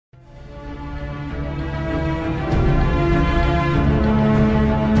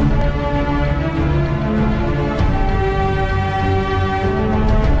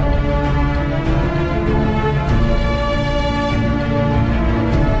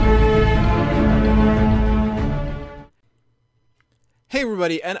Hey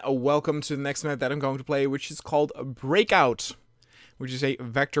everybody, and welcome to the next map that I'm going to play, which is called Breakout, which is a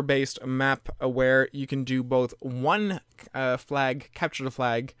vector-based map where you can do both one flag, capture the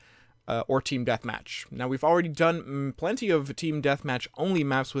flag, or Team Deathmatch. Now, we've already done plenty of Team Deathmatch only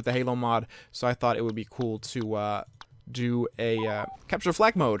maps with the Halo mod, so I thought it would be cool to do a capture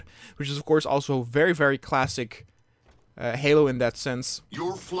flag mode, which is of course also very, very classic Halo in that sense.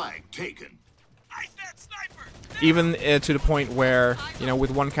 Your flag taken. Even to the point where, you know, with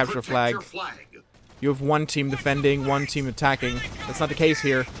one capture flag, you have one team defending, one team attacking. That's not the case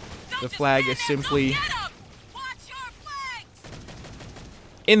here. The flag is simply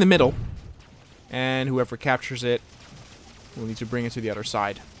in the middle, and whoever captures it will need to bring it to the other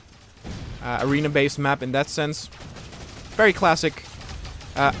side. Arena-based map in that sense. Very classic.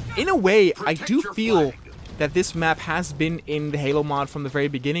 In a way, I do feel that this map has been in the Halo mod from the very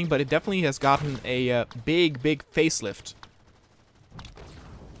beginning, but it definitely has gotten a big facelift.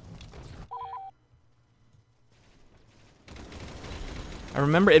 I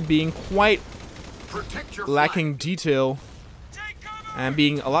remember it being quite lacking detail and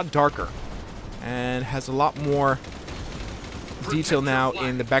being a lot darker, and has a lot more detail now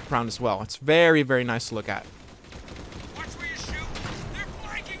in the background as well. It's very, very nice to look at.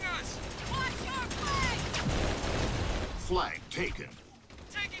 Flag taken.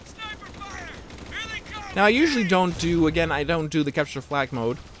 Now, I usually don't do, I don't do the capture flag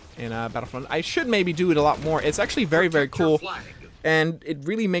mode in Battlefront. I should maybe do it a lot more. It's actually very, very cool, and it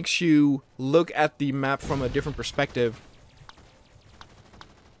really makes you look at the map from a different perspective.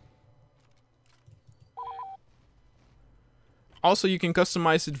 Also, you can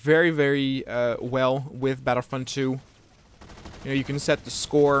customize it very, very well with Battlefront 2. You know, you can set the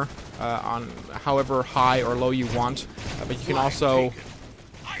score on however high or low you want, but you can also,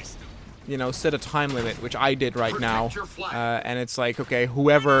 you know, set a time limit, which I did right now, and it's like, okay,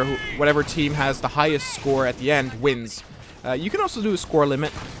 whatever team has the highest score at the end wins. You can also do a score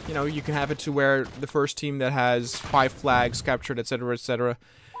limit. You know, you can have it to where the first team that has 5 flags captured, etc.,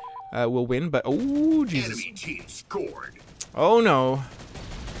 will win. But oh, Jesus! Enemy team scored. Oh no,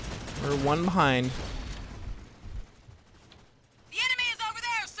 we're one behind.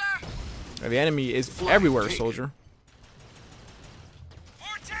 The enemy is Flag everywhere, taken. soldier. More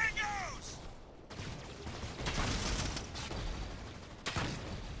tangos!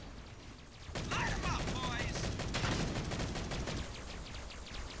 Light 'em up, boys!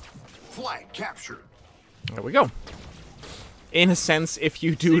 Flag captured. There we go. In a sense, if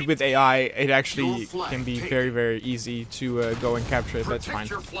you do it with AI, it actually can be very, very easy to go and capture it. That's fine.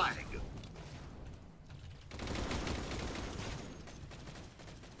 Protect your flag.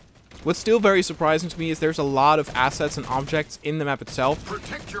 What's still very surprising to me is there's a lot of assets and objects in the map itself,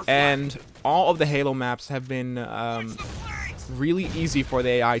 Protect your flag. and all of the Halo maps have been really easy for the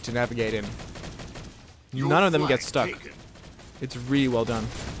AI to navigate in. Your None of them flag get stuck. taken. It's really well done.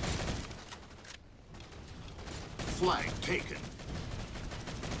 Flag taken.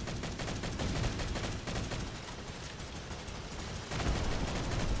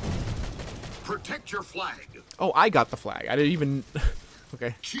 Protect your flag. Oh, I got the flag. I didn't even...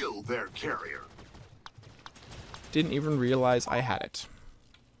 Okay. Kill their carrier. Didn't even realize I had it.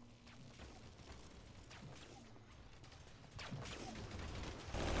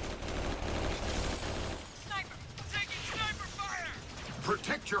 Sniper! Taking sniper fire!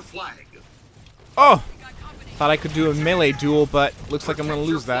 Protect your flag. Oh! Thought I could do a melee duel, but looks like I'm gonna Protect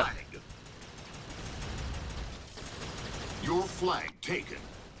your lose that. flag. Your flag taken.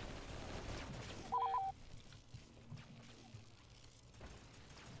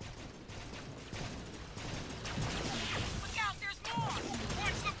 Look out, there's more!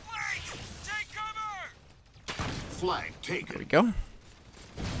 Watch the flanks! Take cover! Flag There we taken. go.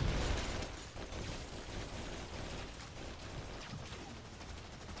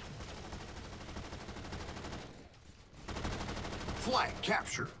 Flag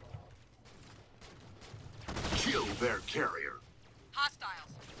captured. Kill their carrier. Hostiles!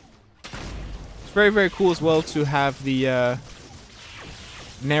 It's very, very cool as well to have the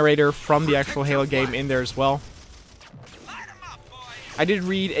narrator from the actual Halo game in there as well. Light 'em up, boys! I did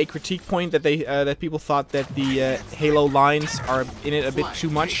read a critique point that they that people thought that the Halo lines are in it a bit too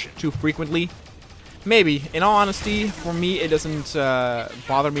much, too frequently. Maybe. In all honesty, for me, it doesn't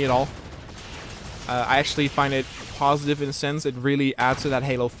bother me at all. I actually find it positive in a sense. It really adds to that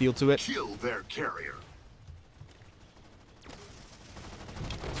Halo feel to it. Kill their carrier.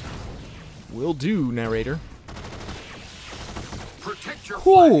 Will do, narrator. Protect your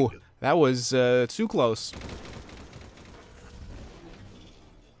Whew, flag. that was too close.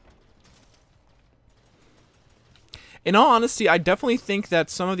 In all honesty, I definitely think that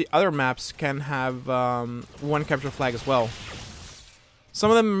some of the other maps can have one capture flag as well.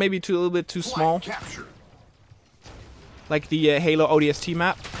 Some of them may be a little bit too small, Capture. like the Halo ODST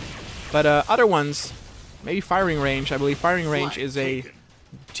map. But other ones, maybe firing range. I believe firing range is a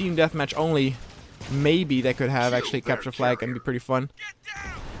Team Deathmatch only. Maybe they could have actually capture flag and be pretty fun.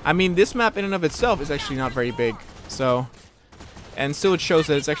 I mean, this map in and of itself is actually not very big, so, and still it shows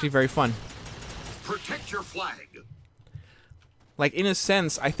that it's actually very fun. Protect your flag. Like, in a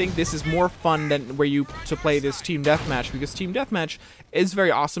sense, I think this is more fun than where you to play this Team Deathmatch, because Team Deathmatch is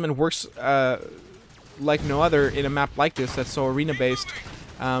very awesome and works like no other in a map like this that's so arena-based.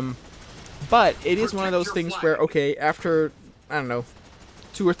 But it is one of those things where, okay, after, I don't know,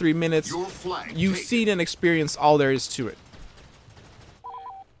 2 or 3 minutes, you've seen and experienced all there is to it.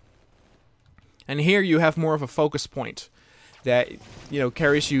 And here you have more of a focus point that, you know,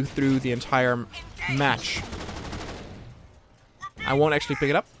 carries you through the entire match. I won't actually pick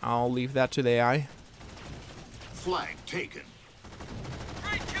it up. I'll leave that to the AI. Flag taken.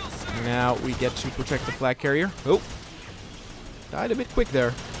 Now we get to protect the flag carrier. Oh, died a bit quick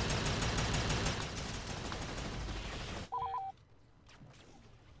there.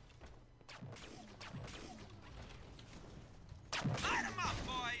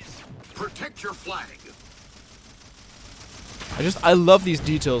 Protect your flag. I love these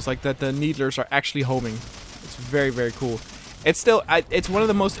details, like that the needlers are actually homing. It's very, very cool. It's still, it's one of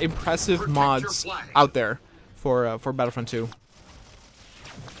the most impressive mods out there for Battlefront 2.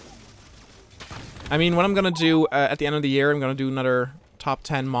 I mean, what I'm gonna do at the end of the year, I'm gonna do another top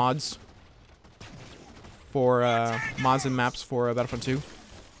 10 mods for mods and maps for Battlefront 2.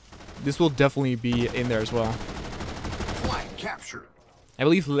 This will definitely be in there as well. Flag captured. I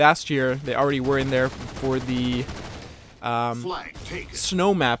believe last year they already were in there for the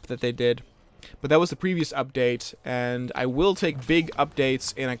snow map that they did. But that was the previous update, and I will take big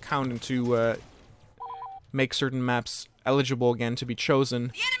updates in account to make certain maps eligible again to be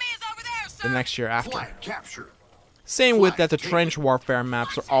chosen the next year after. Same with that the trench warfare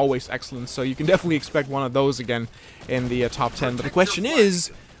maps are always excellent, so you can definitely expect one of those again in the top 10. But the question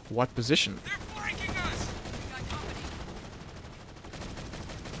is, what position?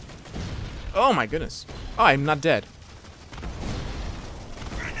 Oh my goodness. Oh, I'm not dead.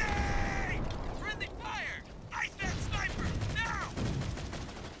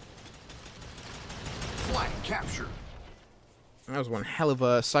 Capture. That was one hell of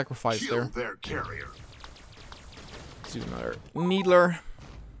a sacrifice there. Their carrier. Let's do another needler.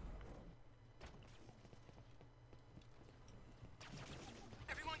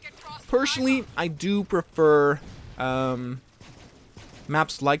 Personally, I do prefer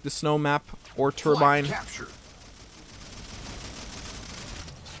maps like the snow map or turbine.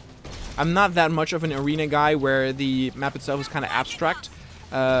 I'm not that much of an arena guy where the map itself is kind of abstract.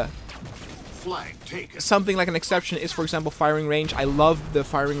 Something like an exception is, for example, firing range. I love the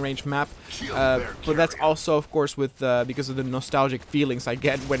firing range map, but that's also, of course, with because of the nostalgic feelings I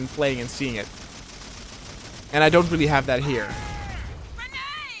get when playing and seeing it. And I don't really have that here.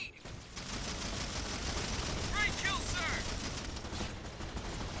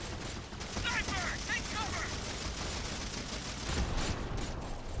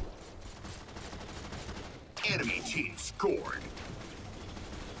 Enemy team scored.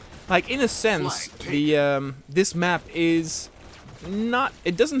 Like, in a sense, the this map is not,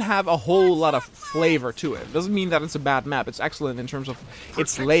 it doesn't have a whole lot of flavor to it. It doesn't mean that it's a bad map. It's excellent in terms of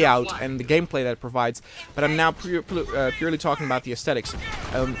its layout and the gameplay that it provides. But I'm now purely talking about the aesthetics.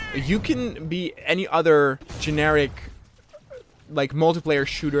 You can be any other generic, like, multiplayer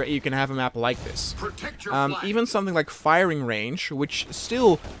shooter, you can have a map like this. Even something like firing range, which is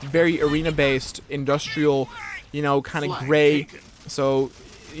still very arena-based, industrial, you know, kind of gray. So,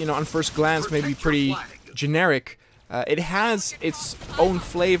 you know, on first glance, maybe pretty generic. It has its own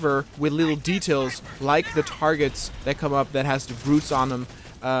flavor with little details, like the targets that come up that has the brutes on them,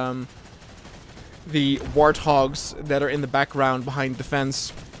 the warthogs that are in the background behind the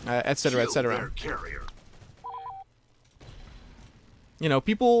fence, etc., etc. You know,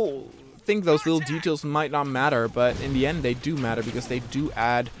 people think those little details might not matter, but in the end they do matter because they do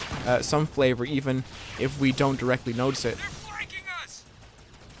add some flavor, even if we don't directly notice it.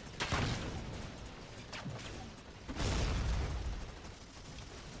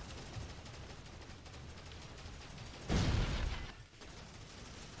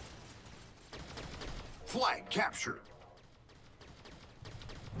 Flag captured.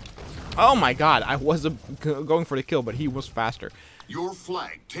 Oh my god, I was going for the kill, but he was faster. Your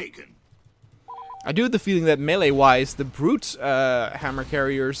flag taken. I do have the feeling that melee-wise, the brute hammer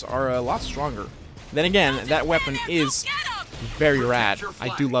carriers are a lot stronger. Then again, that weapon is very rad.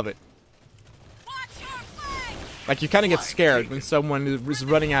 I do love it. Watch your flag! Like, you kind of get scared when someone is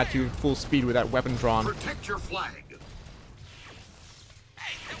running at you full speed with that weapon drawn. Protect your flag.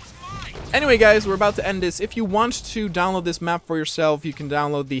 Hey, that was mine! Anyway, guys, we're about to end this. If you want to download this map for yourself, you can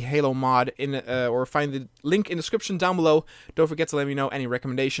download the Halo mod or find the link in the description down below. Don't forget to let me know any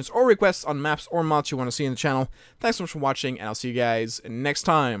recommendations or requests on maps or mods you want to see in the channel. Thanks so much for watching, and I'll see you guys next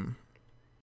time.